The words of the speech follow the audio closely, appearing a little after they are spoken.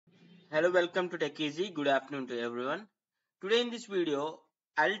Hello, welcome to Tech Easy. Good afternoon to everyone. Today in this video,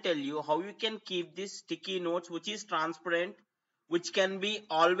 I'll tell you how you can keep this sticky notes which is transparent, which can be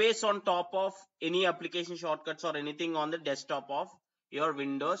always on top of any application shortcuts or anything on the desktop of your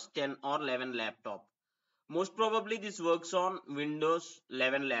Windows 10 or 11 laptop. Most probably this works on Windows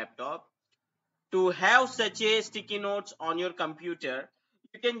 11 laptop. To have such a sticky notes on your computer,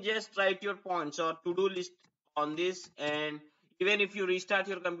 you can just write your points or to-do list on this, and even if you restart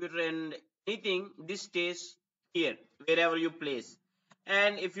your computer and anything, this stays here wherever you place.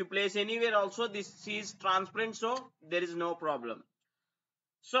 And if you place anywhere also, this is transparent, so there is no problem.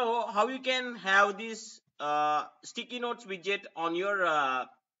 So how you can have this sticky notes widget on your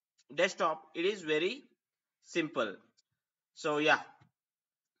desktop? It is very simple. So yeah,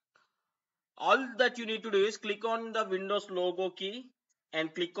 all that you need to do is click on the Windows logo key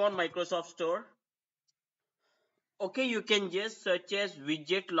and click on Microsoft Store. Okay, you can just search as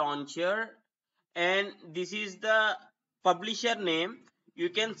widget launcher, and this is the publisher name. You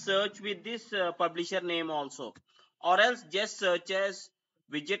can search with this publisher name also, or else just search as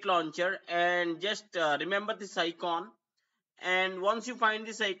widget launcher and just remember this icon. And once you find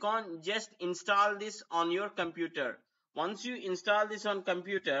this icon, just install this on your computer. Once you install this on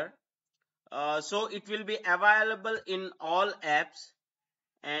computer, so it will be available in all apps.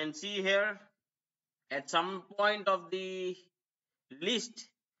 And see here, at some point of the list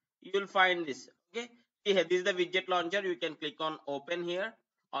you will find this. Okay, see here, this is the widget launcher. You can click on open here,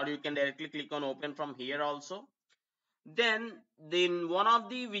 or you can directly click on open from here also. Then in one of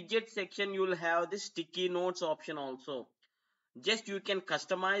the widget section you will have the sticky notes option also. Just you can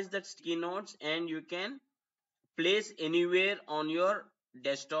customize that sticky notes and you can place anywhere on your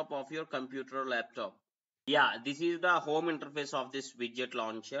desktop of your computer or laptop. Yeah, this is the home interface of this widget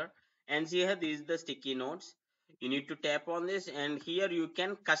launcher, and see here, this is the sticky notes. You need to tap on this, and here you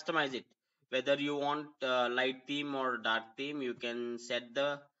can customize it, whether you want light theme or dark theme. You can set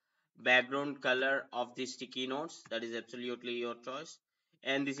the background color of the sticky notes. That is absolutely your choice.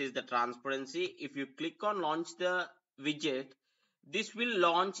 And this is the transparency. If you click on launch the widget, this will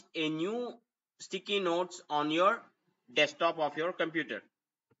launch a new sticky notes on your desktop of your computer.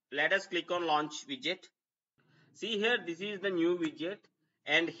 Let us click on launch widget. See here, this is the new widget,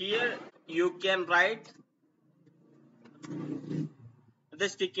 and here you can write the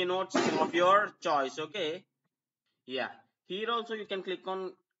sticky notes of your choice. Okay, yeah, here also you can click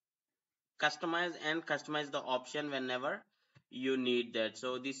on customize and customize the option whenever you need that.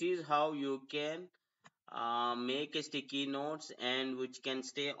 So this is how you can make a sticky notes and which can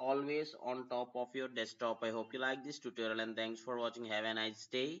stay always on top of your desktop. I hope you like this tutorial, and thanks for watching. Have a nice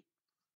day.